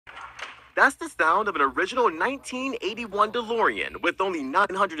That's the sound of an original 1981 DeLorean with only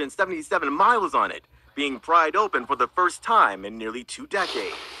 977 miles on it, being pried open for the first time in nearly 2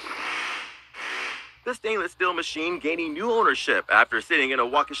 decades. The stainless steel machine gaining new ownership after sitting in a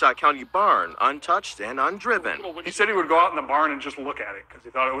Waukesha County barn, untouched and undriven. He said he would go out in the barn and just look at it because he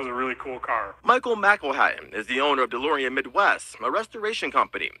thought it was a really cool car. Michael McElhatton is the owner of DeLorean Midwest, a restoration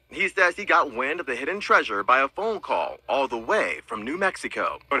company. He says he got wind of the hidden treasure by a phone call all the way from New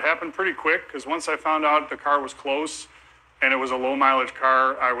Mexico. It happened pretty quick because once I found out the car was close and it was a low mileage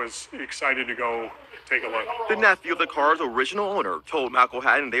car, I was excited to go take a look. The nephew of the car's original owner told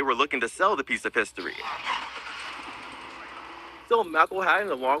McElhatton they were looking to sell the piece of history. So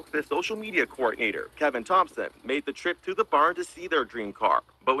McElhatton, along with his social media coordinator, Kevin Thompson, made the trip to the barn to see their dream car.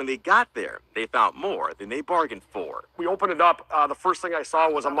 But when they got there, they found more than they bargained for. We opened it up. The first thing I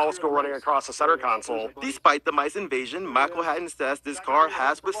saw was a mouse go running across the center console. Despite the mice invasion, McElhatton says this car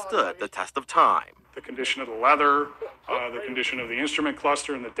has withstood the test of time. The condition of the leather, the condition of the instrument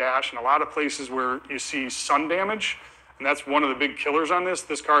cluster and the dash, and a lot of places where you see sun damage, and that's one of the big killers on this.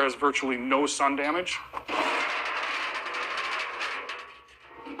 This car has virtually no sun damage.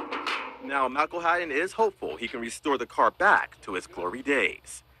 Now, McElhatton is hopeful he can restore the car back to its glory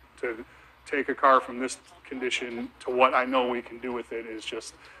days. To take a car from this condition to what I know we can do with it is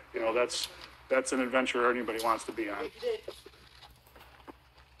just, that's an adventure anybody wants to be on.